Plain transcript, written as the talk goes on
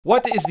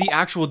What is the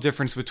actual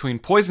difference between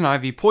poison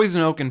ivy,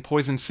 poison oak, and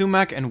poison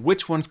sumac, and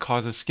which ones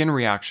cause a skin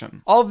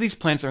reaction? All of these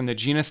plants are in the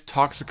genus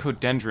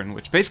Toxicodendron,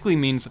 which basically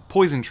means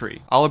poison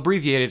tree. I'll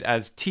abbreviate it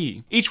as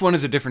T. Each one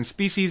is a different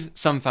species,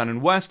 some found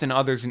in West and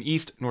others in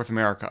East North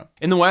America.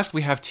 In the West,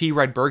 we have T.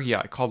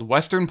 rydbergii, called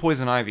Western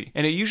poison ivy,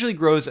 and it usually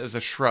grows as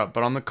a shrub,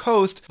 but on the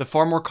coast, the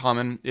far more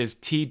common is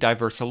T.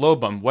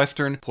 diversalobum,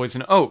 Western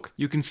poison oak.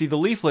 You can see the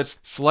leaflets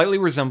slightly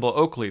resemble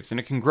oak leaves,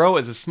 and it can grow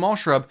as a small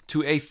shrub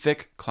to a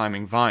thick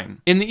climbing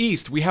vine. In the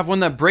East, we have one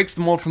that breaks the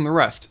mold from the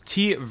rest,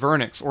 T.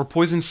 vernix, or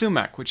poison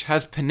sumac, which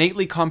has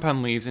pinnately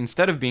compound leaves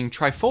instead of being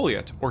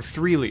trifoliate, or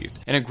three-leaved,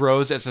 and it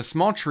grows as a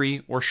small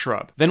tree or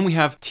shrub. Then we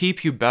have T.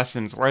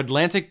 pubescens, or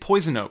Atlantic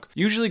poison oak,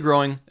 usually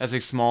growing as a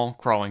small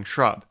crawling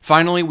shrub.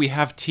 Finally, we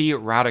have T.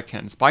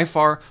 radicans, by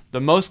far the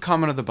most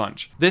common of the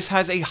bunch. This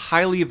has a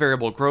highly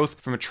variable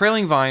growth from a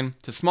trailing vine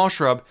to small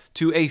shrub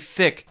to a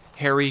thick,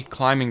 hairy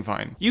climbing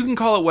vine. You can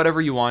call it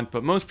whatever you want,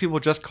 but most people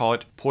just call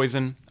it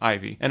poison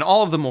ivy, and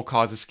all of them will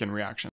cause a skin reaction.